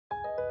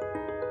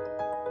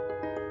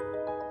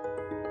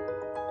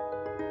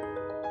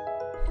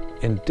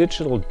In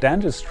digital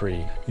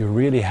dentistry, you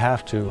really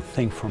have to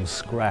think from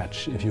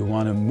scratch if you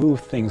want to move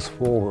things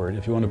forward,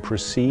 if you want to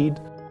proceed.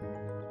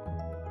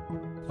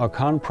 Our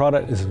current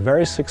product is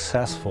very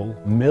successful.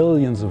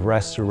 Millions of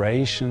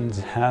restorations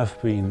have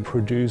been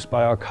produced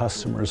by our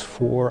customers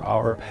for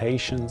our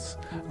patients,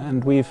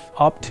 and we've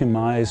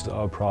optimized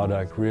our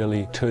product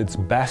really to its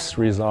best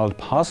result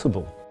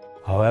possible.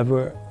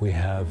 However, we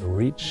have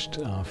reached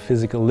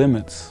physical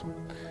limits.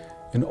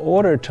 In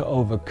order to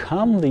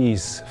overcome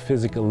these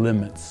physical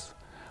limits,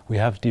 we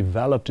have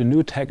developed a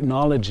new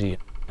technology,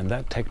 and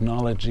that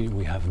technology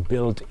we have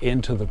built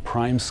into the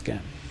PrimeScan.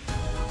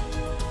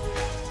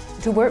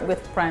 To work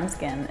with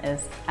PrimeScan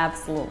is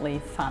absolutely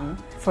fun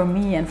for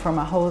me and for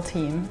my whole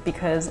team,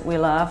 because we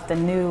love the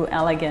new,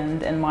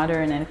 elegant and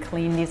modern and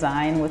clean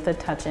design with the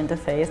touch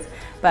interface,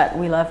 but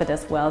we love it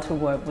as well to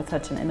work with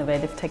such an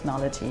innovative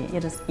technology.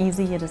 It is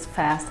easy, it is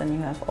fast, and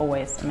you have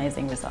always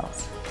amazing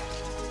results.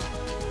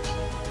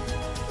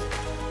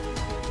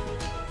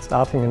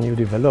 Starting a new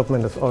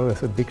development is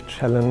always a big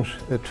challenge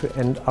to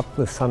end up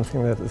with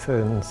something that is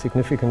a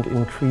significant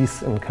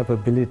increase in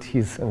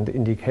capabilities and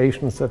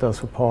indications that are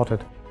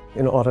supported,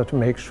 in order to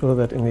make sure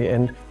that in the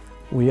end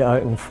we are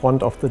in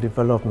front of the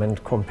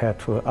development compared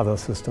to other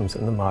systems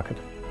in the market.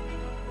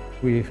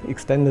 We've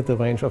extended the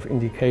range of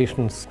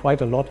indications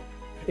quite a lot.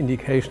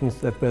 Indications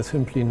that were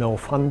simply no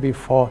fun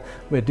before,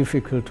 were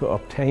difficult to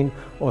obtain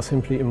or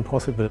simply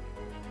impossible.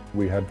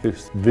 We had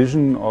this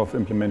vision of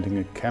implementing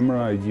a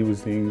camera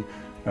using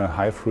a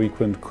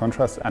high-frequent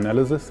contrast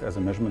analysis as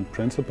a measurement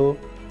principle.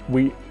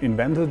 We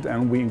invented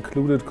and we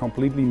included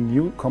completely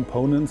new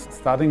components,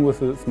 starting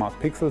with the smart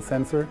pixel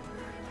sensor,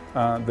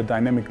 the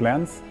dynamic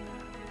lens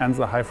and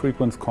the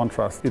high-frequency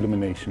contrast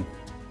illumination.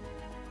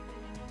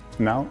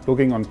 Now,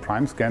 looking on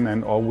PrimeScan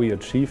and all we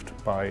achieved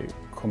by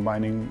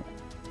combining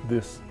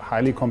this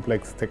highly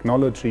complex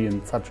technology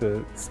in such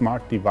a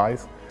smart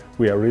device,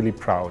 we are really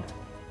proud.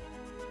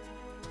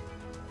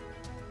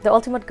 The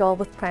ultimate goal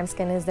with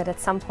PrimeScan is that at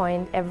some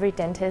point every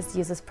dentist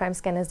uses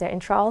PrimeScan as their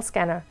intraoral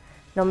scanner,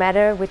 no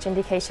matter which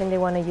indication they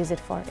want to use it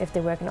for. If they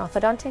work in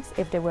orthodontics,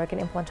 if they work in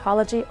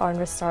implantology or in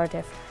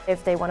restorative,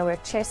 if they want to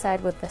work chairside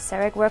with the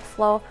CEREC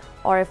workflow,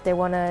 or if they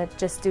want to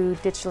just do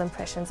digital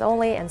impressions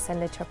only and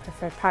send it to a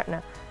preferred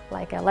partner,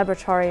 like a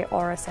laboratory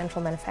or a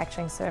central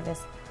manufacturing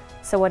service.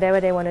 So whatever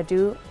they want to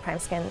do,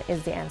 PrimeScan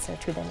is the answer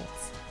to their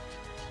needs.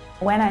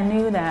 When I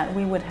knew that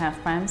we would have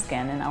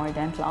PrimeScan in our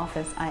dental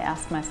office, I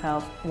asked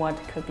myself what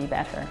could be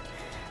better.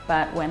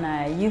 But when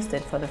I used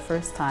it for the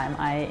first time,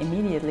 I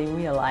immediately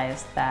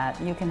realized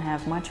that you can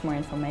have much more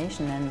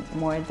information and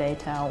more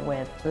data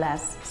with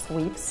less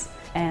sweeps,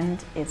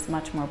 and it's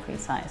much more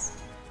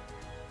precise.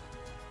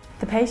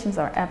 The patients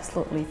are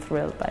absolutely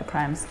thrilled by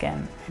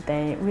PrimeScan.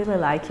 They really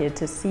like it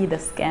to see the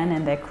scan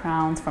in their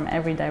crowns from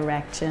every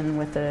direction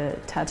with the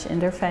touch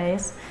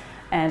interface.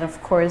 And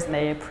of course,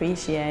 they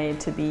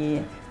appreciate to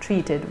be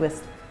treated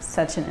with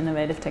such an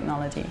innovative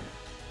technology.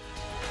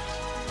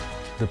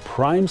 The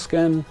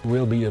PrimeScan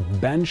will be a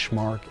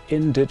benchmark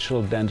in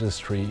digital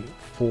dentistry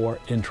for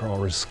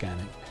intraoral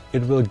scanning.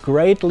 It will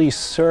greatly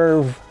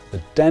serve the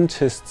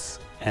dentists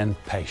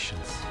and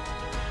patients.